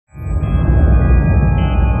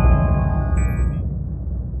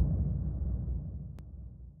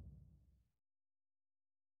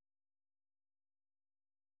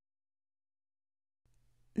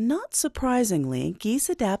Not surprisingly, geese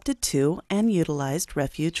adapted to and utilized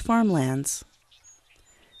refuge farmlands.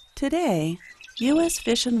 Today, U.S.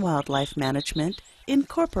 Fish and Wildlife Management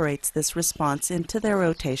incorporates this response into their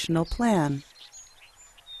rotational plan.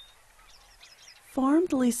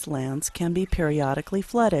 Farmed leased lands can be periodically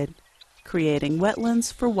flooded, creating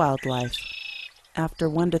wetlands for wildlife. After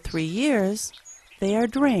 1 to 3 years, they are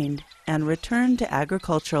drained and returned to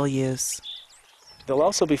agricultural use. They'll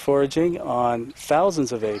also be foraging on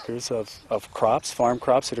thousands of acres of crops, farm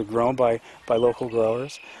crops that are grown by local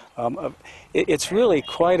growers. It's really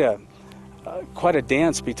quite a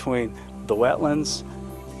dance between the wetlands,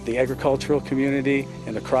 the agricultural community,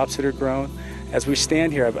 and the crops that are grown. As we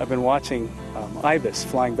stand here, I've been watching ibis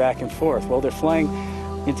flying back and forth. Well, they're flying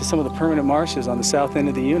into some of the permanent marshes on the south end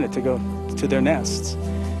of the unit to go to their nests.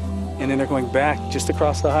 And then they're going back just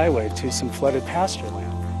across the highway to some flooded pasture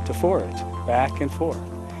land to forage, back and forth.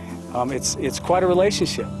 It's quite a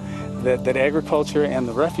relationship that agriculture and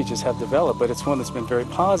the refuges have developed, but it's one that's been very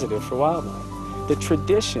positive for wildlife. The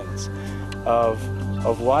traditions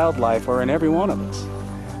of wildlife are in every one of us.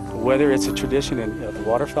 Whether it's a tradition of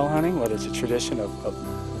waterfowl hunting, whether it's a tradition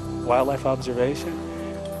of wildlife observation,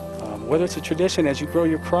 whether it's a tradition as you grow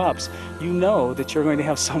your crops, you know that you're going to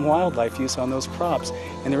have some wildlife use on those crops.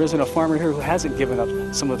 And there isn't a farmer here who hasn't given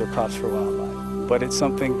up some of their crops for wildlife. But it's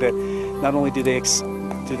something that not only do they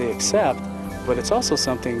accept, but it's also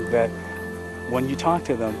something that when you talk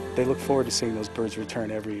to them, they look forward to seeing those birds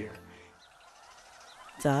return every year.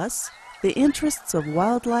 Thus, the interests of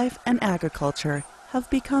wildlife and agriculture have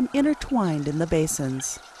become intertwined in the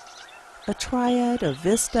basins, a triad of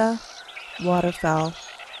vista, waterfowl,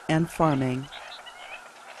 and farming.